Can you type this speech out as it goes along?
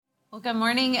Well, good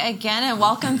morning again, and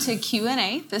welcome to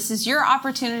Q&A. This is your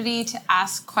opportunity to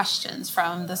ask questions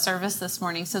from the service this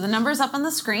morning. So the number's up on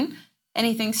the screen.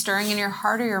 Anything stirring in your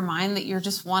heart or your mind that you're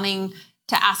just wanting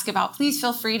to ask about, please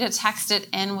feel free to text it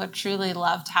in. Would truly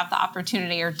love to have the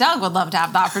opportunity, or Doug would love to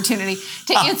have the opportunity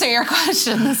to answer your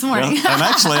question this morning. Yeah, and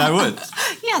actually, I would.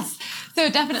 Yes. So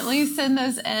definitely send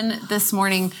those in this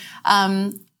morning.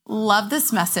 Love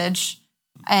this message.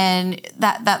 And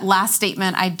that last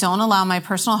statement, I don't allow my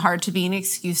personal heart to be an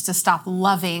excuse to stop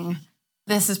loving.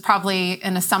 This is probably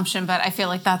an assumption, but I feel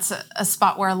like that's a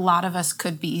spot where a lot of us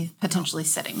could be potentially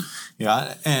sitting.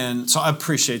 Yeah, and so I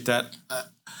appreciate that.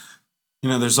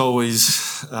 There's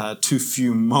always too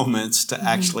few moments to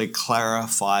actually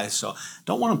clarify. So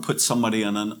don't want to put somebody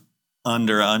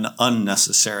under an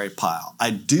unnecessary pile.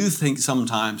 I do think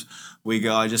sometimes we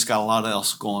go, I just got a lot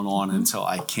else going on, and so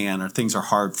I can, or things are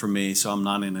hard for me, so I'm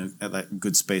not in a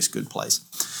good space, good place.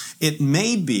 It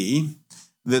may be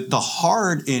that the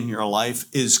hard in your life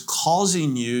is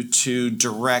causing you to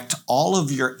direct all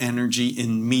of your energy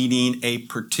in meeting a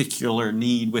particular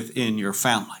need within your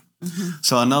family. Mm-hmm.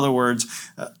 So in other words,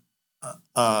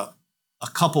 a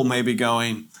couple may be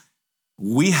going,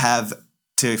 we have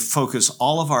to focus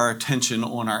all of our attention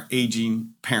on our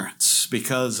aging parents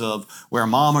because of where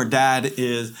mom or dad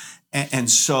is. And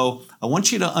so I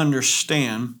want you to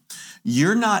understand,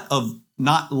 you're not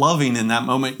loving in that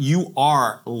moment. You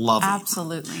are loving.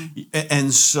 Absolutely.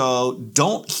 And so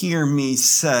don't hear me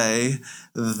say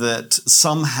that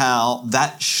somehow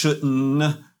that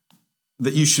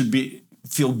you should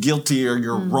feel guilty or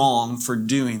you're wrong for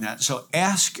doing that. So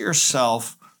ask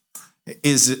yourself,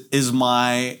 is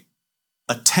my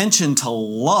attention to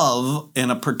love in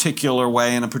a particular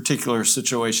way, in a particular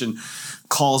situation,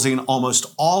 causing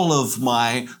almost all of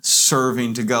my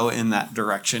serving to go in that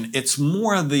direction? It's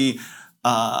more my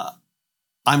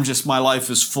life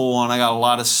is full and I got a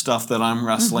lot of stuff that I'm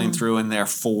wrestling through, and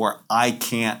therefore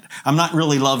I'm not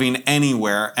really loving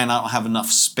anywhere, and I don't have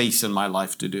enough space in my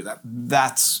life to do that.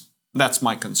 That's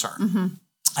my concern. Mm-hmm.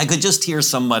 I could just hear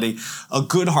somebody, a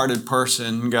good-hearted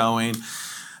person going,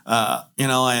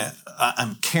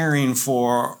 I'm caring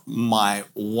for my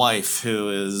wife who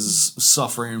is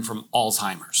suffering from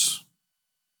Alzheimer's.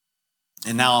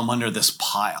 And now I'm under this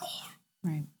pile.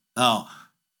 Right. Oh,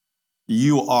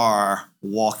 you are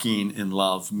walking in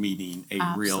love, meeting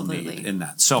a real need in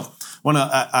that. So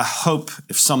I hope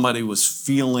if somebody was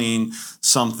feeling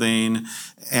something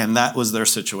and that was their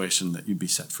situation, that you'd be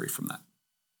set free from that.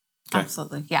 Okay?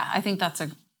 Absolutely. Yeah, I think that's a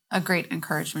great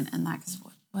encouragement in that, because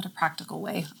what a practical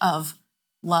way of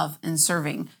love and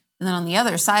serving. And then on the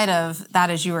other side of that,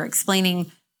 as you were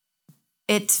explaining,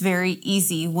 it's very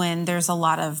easy when there's a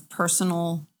lot of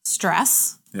personal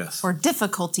stress or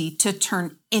difficulty to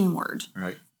turn inward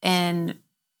and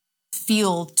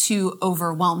feel too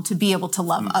overwhelmed to be able to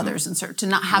love others and serve, to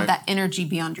not have that energy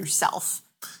beyond yourself.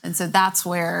 And so that's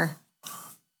where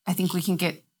I think we can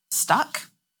get stuck.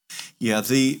 Yeah,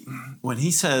 when he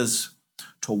says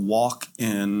to walk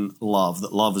in love,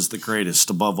 that love is the greatest,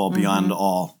 above all, beyond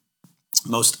all,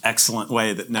 most excellent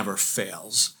way that never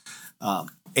fails.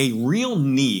 A real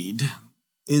need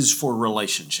is for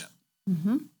relationship.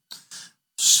 Mm-hmm.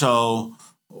 So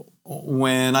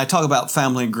when I talk about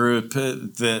family group,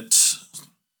 that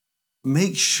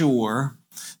make sure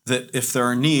that if there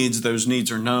are needs, those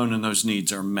needs are known and those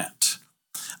needs are met.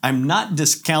 I'm not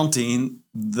discounting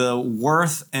the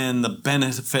worth and the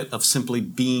benefit of simply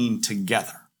being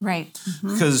together. Right.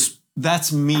 Because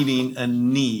that's meeting a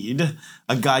need,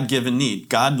 a God-given need.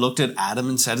 God looked at Adam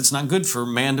and said, it's not good for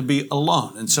man to be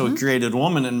alone. And so he created a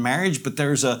woman in marriage, but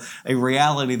there's a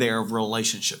reality there of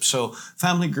relationship. So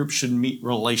family groups should meet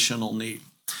relational need.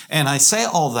 And I say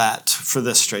all that for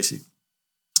this, Tracy.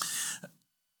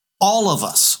 All of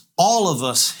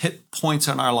us hit points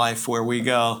in our life where we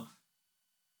go,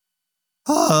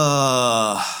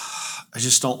 I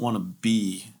just don't want to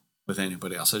be with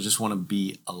anybody else. I just want to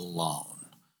be alone.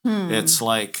 It's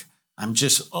like, I'm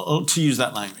just, to use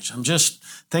that language,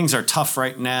 things are tough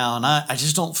right now, and I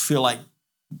just don't feel like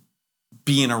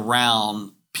being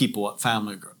around people at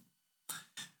family group.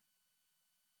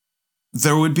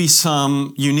 There would be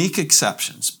some unique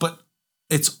exceptions, but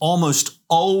it's almost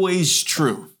always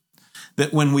true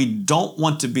that when we don't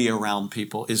want to be around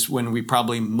people is when we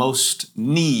probably most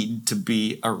need to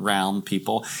be around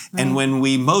people. Right. And when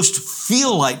we most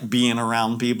feel like being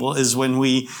around people is when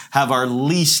we have our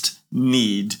least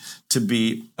need to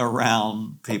be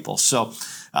around people. So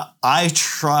I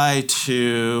try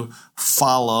to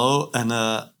follow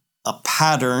a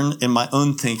pattern in my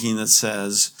own thinking that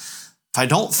says, if I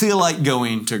don't feel like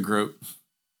going to group,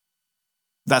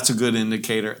 that's a good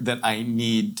indicator that I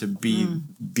need to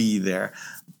be there,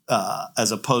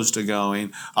 as opposed to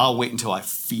going, I'll wait until I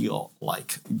feel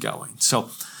like going. So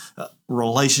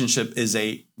relationship is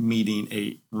meeting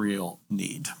a real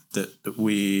need that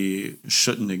we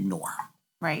shouldn't ignore.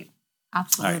 Right.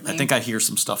 Absolutely. All right. I think I hear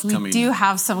some stuff coming. We do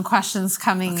have some questions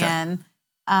coming in.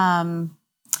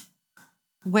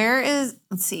 Where is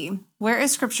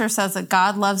scripture says that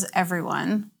God loves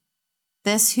everyone.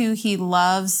 This who he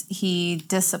loves, he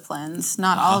disciplines.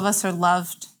 Not all of us are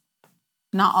loved.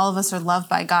 Not all of us are loved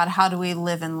by God. How do we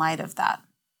live in light of that?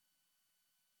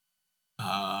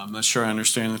 I'm not sure I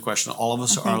understand the question. All of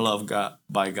us are loved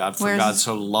by God. For God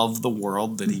so loved the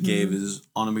world that he gave his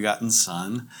only begotten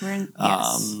Son.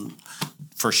 Yes.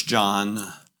 1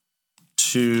 John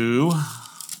 2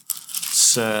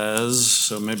 says,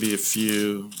 so maybe if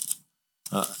you,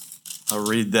 I'll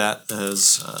read that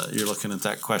as you're looking at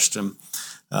that question.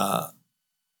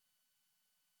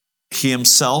 He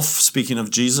himself, speaking of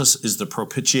Jesus, is the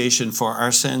propitiation for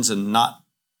our sins, and not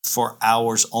for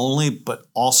ours only, but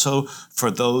also for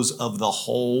those of the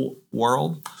whole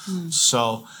world.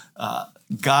 So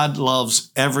God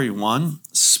loves everyone.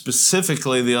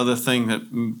 Specifically, the other thing that,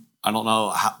 I don't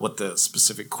know what the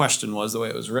specific question was, the way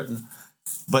it was written,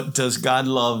 but does God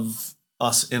love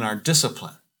us in our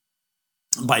discipline?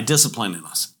 By disciplining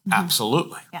us?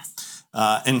 Absolutely. Yes.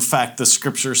 In fact, the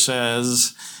scripture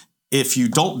says, if you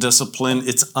don't discipline,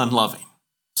 it's unloving.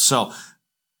 So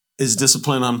is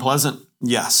discipline unpleasant?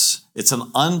 Yes. It's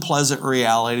an unpleasant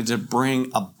reality to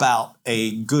bring about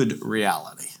a good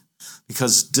reality,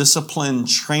 because discipline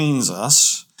trains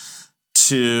us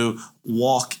to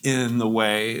walk in the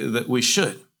way that we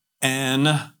should.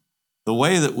 And the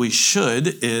way that we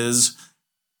should is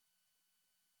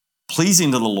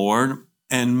pleasing to the Lord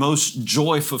and most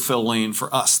joy-fulfilling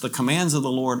for us. The commands of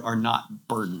the Lord are not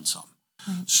burdensome.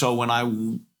 Right. So when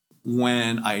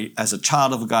I, as a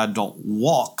child of God, don't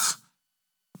walk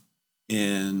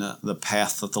in the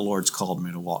path that the Lord's called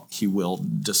me to walk, he will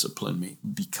discipline me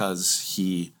because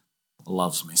he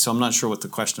loves me. So I'm not sure what the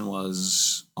question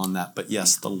was on that, but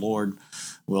yes, the Lord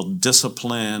will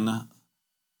discipline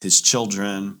his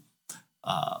children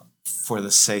for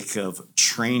the sake of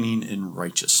training in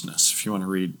righteousness. If you want to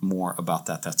read more about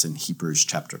that, that's in Hebrews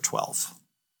chapter 12.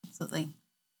 Absolutely.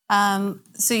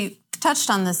 So you touched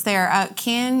on this there.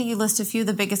 Can you list a few of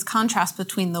the biggest contrasts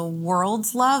between the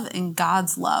world's love and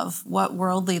God's love? What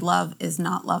worldly love is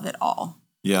not love at all?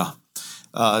 Yeah.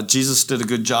 Jesus did a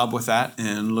good job with that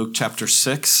in Luke chapter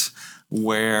 6,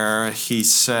 where he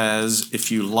says,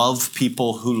 if you love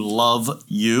people who love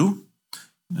you,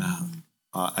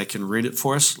 I can read it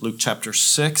for us. Luke chapter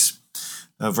 6,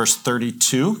 verse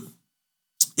 32.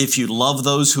 If you love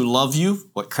those who love you,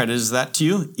 what credit is that to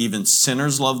you? Even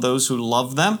sinners love those who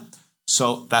love them.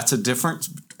 So that's a difference,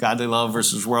 godly love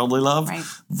versus worldly love. Right.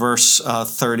 Verse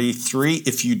 33,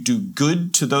 if you do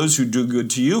good to those who do good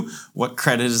to you, what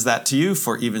credit is that to you?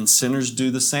 For even sinners do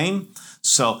the same.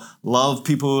 So love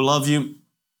people who love you,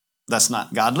 that's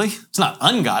not godly. It's not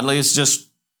ungodly. It's just,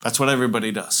 that's what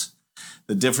everybody does.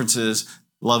 The difference is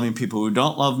loving people who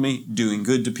don't love me, doing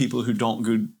good to people who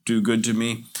don't do good to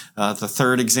me. The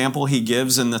third example he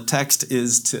gives in the text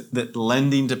is that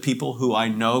lending to people who I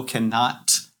know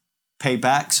cannot pay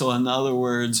back. So in other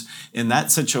words, in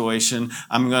that situation,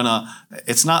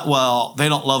 it's not, well, they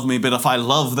don't love me, but if I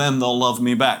love them, they'll love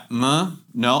me back. No,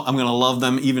 I'm going to love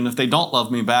them even if they don't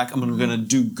love me back. I'm going to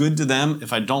do good to them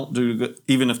if I don't do good,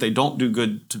 even if they don't do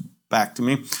good back to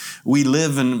me. We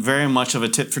live in very much of a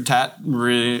tit-for-tat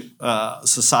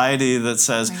society that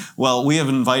says, right, well, we have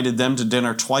invited them to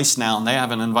dinner twice now, and they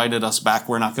haven't invited us back.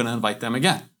 We're not going to invite them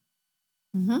again.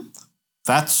 Mm-hmm.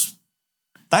 That's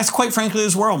quite frankly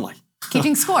is worldly.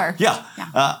 Keeping score. Yeah.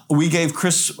 We gave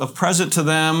a present to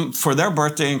them for their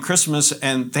birthday and Christmas,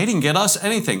 and they didn't get us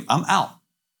anything. I'm out.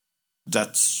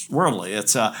 That's worldly.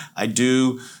 It's I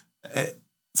do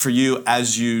for you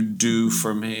as you do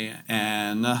for me.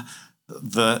 And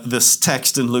this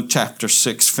text in Luke chapter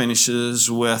 6 finishes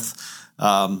with,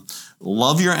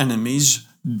 love your enemies,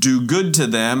 do good to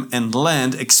them, and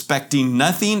lend, expecting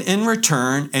nothing in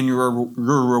return, and your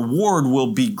reward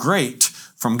will be great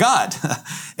from God.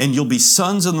 And you'll be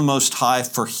sons of the Most High,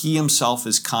 for he himself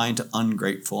is kind to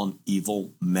ungrateful and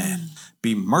evil men.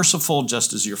 Be merciful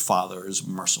just as your Father is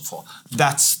merciful.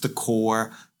 That's the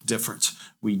core difference.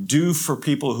 We do for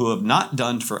people who have not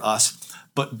done for us,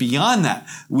 but beyond that,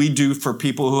 we do for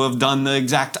people who have done the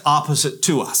exact opposite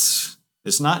to us.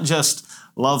 It's not just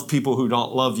love people who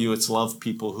don't love you, it's love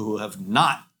people who have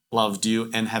not loved you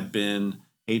and have been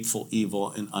hateful, evil,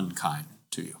 and unkind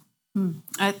to you.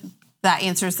 that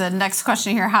answers the next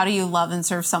question here. How do you love and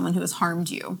serve someone who has harmed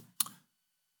you?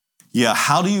 Yeah,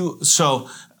 how do you, so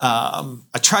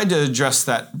I tried to address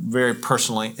that very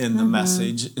personally in the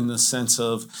message, in the sense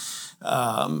of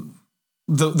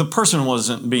the person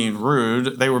wasn't being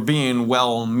rude. They were being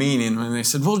well-meaning when they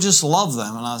said, well, just love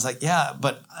them. And I was like, yeah,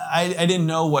 but I didn't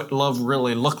know what love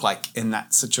really looked like in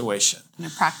that situation. In a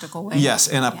practical way. Yes,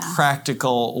 in a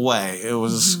practical way. It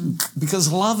was,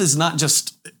 because love is not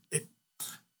just,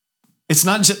 it's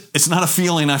not a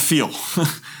feeling I feel.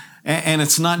 And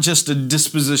it's not just a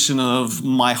disposition of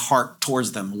my heart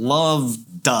towards them. Love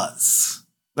does.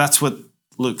 That's what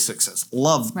Luke 6 says.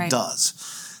 Love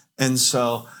does. And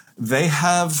so they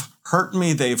have hurt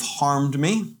me. They've harmed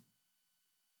me.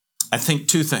 I think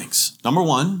two things. Number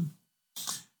one,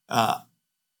 I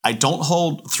don't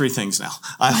hold three things now.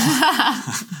 I'm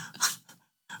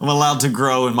allowed to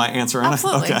grow in my answer.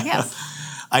 Absolutely, yes.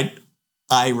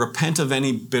 I repent of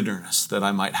any bitterness that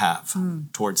I might have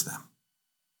towards them.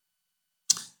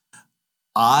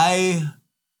 I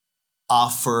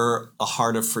offer a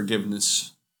heart of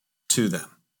forgiveness to them.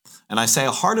 And I say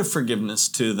a heart of forgiveness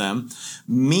to them,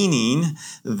 meaning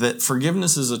that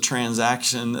forgiveness is a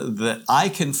transaction that I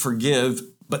can forgive,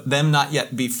 but them not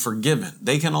yet be forgiven.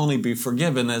 They can only be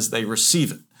forgiven as they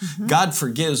receive it. God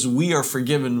forgives. We are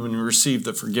forgiven when we receive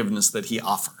the forgiveness that he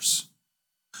offers.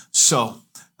 So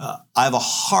I have a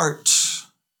heart,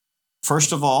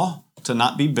 first of all, to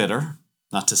not be bitter,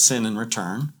 not to sin in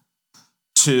return,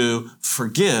 to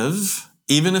forgive,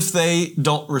 even if they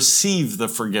don't receive the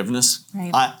forgiveness.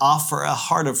 I offer a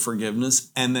heart of forgiveness.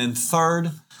 And then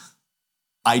third,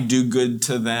 I do good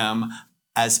to them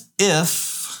as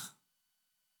if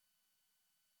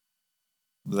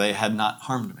they had not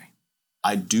harmed me.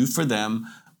 I do for them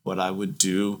what I would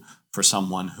do for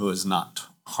someone who has not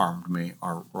harmed me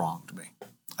or wronged me.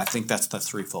 I think that's the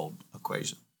threefold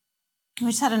equation.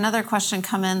 We just had another question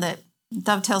come in that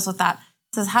dovetails with that.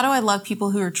 It says, how do I love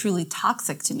people who are truly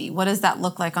toxic to me? What does that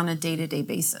look like on a day-to-day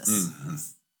basis?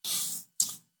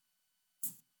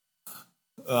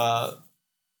 If I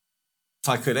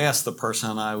could ask the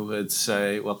person, I would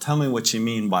say, well, tell me what you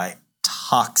mean by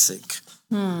toxic.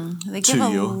 They give a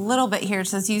little bit here. It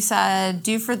says, you said,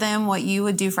 do for them what you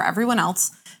would do for everyone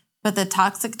else, but the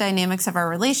toxic dynamics of our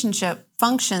relationship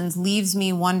functions leaves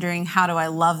me wondering, how do I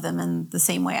love them in the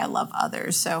same way I love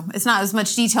others? So it's not as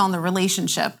much detail in the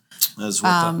relationship as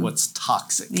what's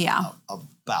toxic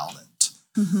about it.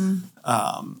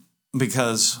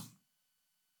 Because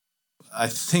I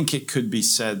think it could be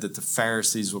said that the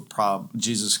Pharisees would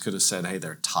Jesus could have said, hey,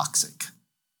 they're toxic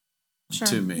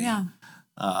to me. Yeah.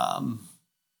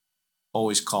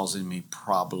 Always causing me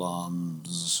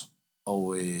problems,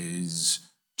 always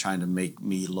trying to make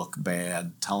me look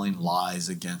bad, telling lies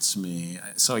against me.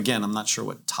 So again, I'm not sure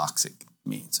what toxic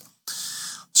means.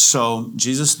 So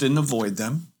Jesus didn't avoid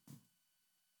them.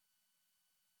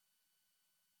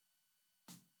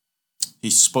 He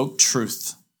spoke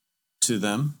truth to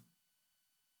them.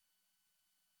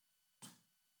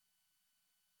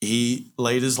 He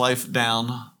laid his life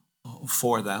down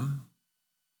for them.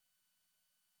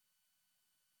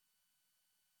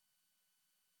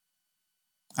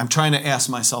 I'm trying to ask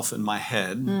myself in my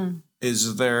head,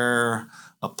 is there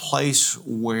a place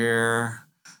where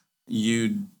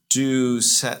you do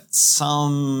set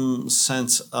some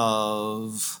sense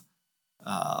of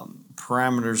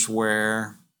parameters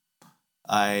where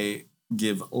I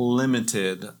give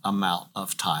limited amount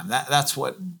of time? That's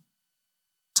what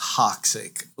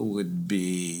toxic would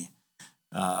be.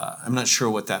 I'm not sure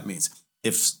what that means.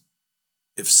 If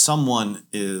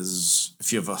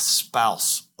you have a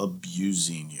spouse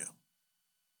abusing you,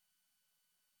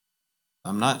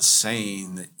 I'm not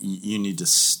saying that you need to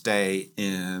stay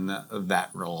in that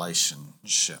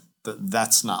relationship.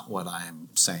 That's not what I'm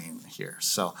saying here.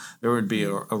 So there would be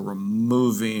a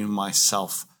removing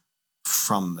myself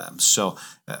from them. So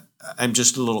I'm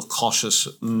just a little cautious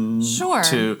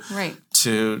to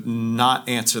not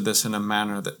answer this in a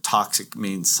manner that toxic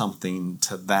means something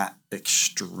to that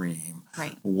extreme,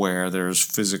 where there's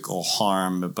physical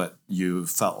harm, but you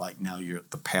felt like now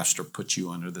the pastor put you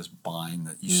under this bind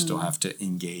that you still have to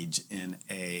engage in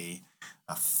a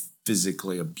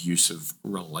physically abusive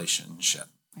relationship.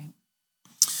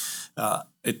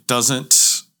 It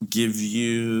doesn't give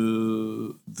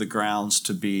you the grounds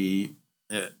to be,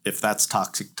 if that's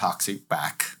toxic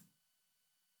back,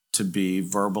 to be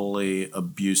verbally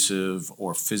abusive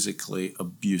or physically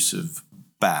abusive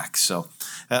back. So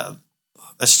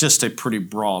that's just a pretty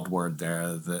broad word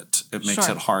there that it makes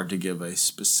it hard to give a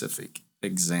specific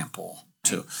example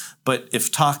to. But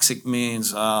if toxic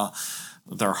means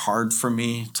they're hard for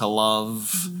me to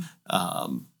love,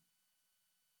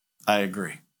 I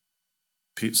agree.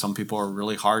 Some people are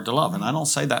really hard to love. And I don't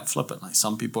say that flippantly.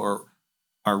 Some people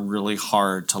are really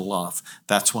hard to love.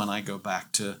 That's when I go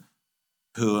back to,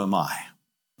 who am I?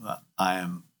 I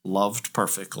am loved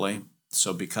perfectly.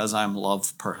 So because I'm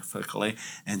loved perfectly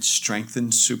and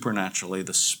strengthened supernaturally,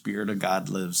 the Spirit of God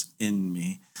lives in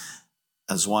me.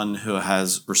 As one who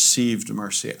has received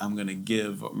mercy, I'm going to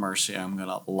give mercy. I'm going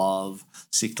to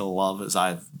seek to love as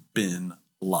I've been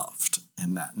loved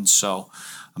in that. And so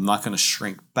I'm not going to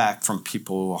shrink back from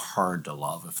people who are hard to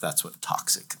love, if that's what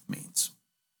toxic means.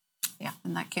 Yeah,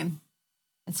 and that it's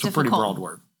a difficult. Pretty broad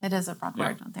word. It is a broad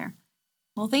word out there.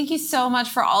 Well, thank you so much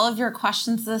for all of your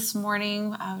questions this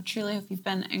morning. I truly hope you've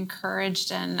been encouraged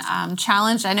and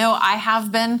challenged. I know I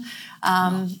have been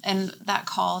in that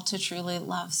call to truly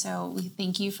love. So we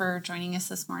thank you for joining us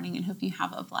this morning and hope you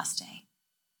have a blessed day.